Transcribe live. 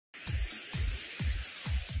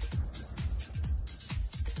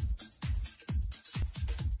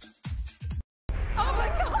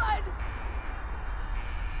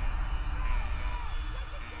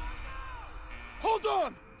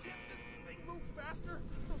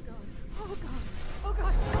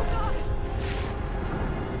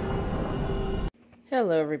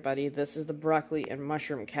Hello everybody, this is the broccoli and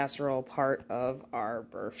mushroom casserole part of our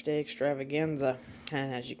birthday extravaganza.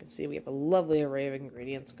 And as you can see, we have a lovely array of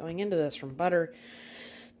ingredients going into this, from butter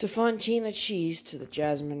to fontina cheese to the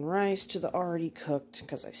jasmine rice to the already cooked,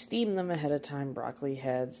 because I steamed them ahead of time, broccoli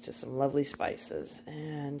heads to some lovely spices.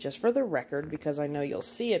 And just for the record, because I know you'll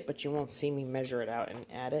see it but you won't see me measure it out and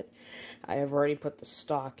add it, I have already put the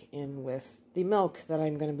stock in with the milk that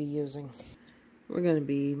I'm going to be using. We're going to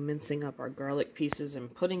be mincing up our garlic pieces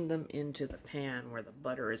and putting them into the pan where the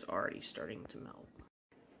butter is already starting to melt.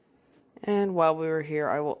 And while we were here,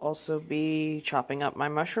 I will also be chopping up my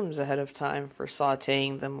mushrooms ahead of time for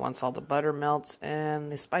sauteing them once all the butter melts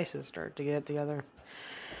and the spices start to get together.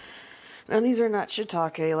 Now, these are not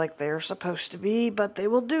shiitake like they're supposed to be, but they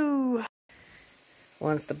will do.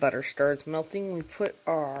 Once the butter starts melting, we put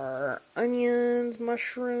our onions,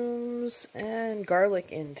 mushrooms, and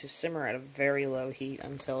garlic in to simmer at a very low heat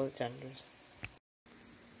until it tenders.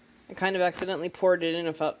 I kind of accidentally poured it in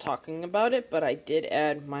without talking about it, but I did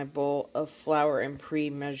add my bowl of flour and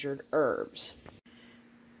pre-measured herbs.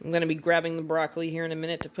 I'm going to be grabbing the broccoli here in a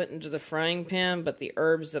minute to put into the frying pan, but the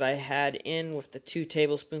herbs that I had in with the 2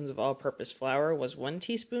 tablespoons of all-purpose flour was 1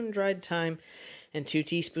 teaspoon dried thyme and 2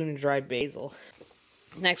 teaspoons dried basil.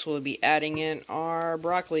 Next, we'll be adding in our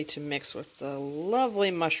broccoli to mix with the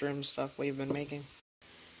lovely mushroom stuff we've been making.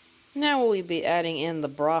 Now we'll be adding in the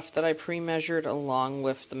broth that I pre-measured along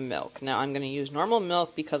with the milk. Now I'm going to use normal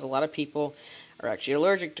milk because a lot of people are actually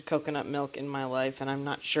allergic to coconut milk in my life, and I'm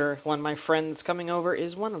not sure if one of my friends coming over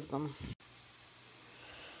is one of them.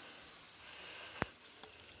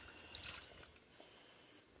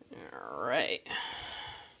 Alright.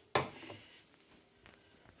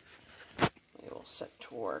 We'll set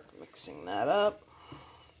to work mixing that up.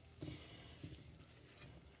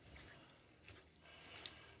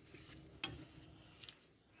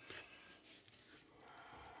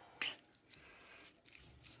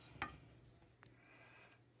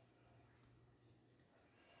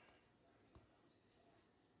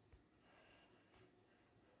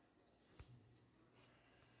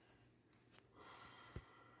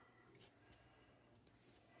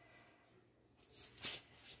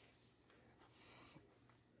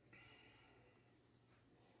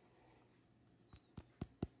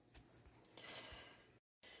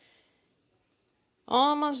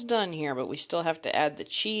 Almost done here, but we still have to add the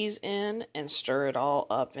cheese in and stir it all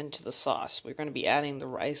up into the sauce. We're going to be adding the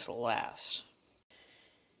rice last.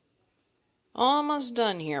 Almost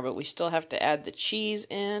done here, but we still have to add the cheese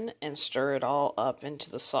in and stir it all up into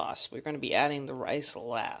the sauce. We're going to be adding the rice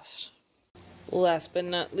last. Last but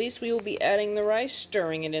not least, we will be adding the rice,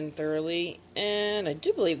 stirring it in thoroughly, and I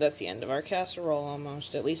do believe that's the end of our casserole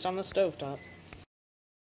almost, at least on the stovetop.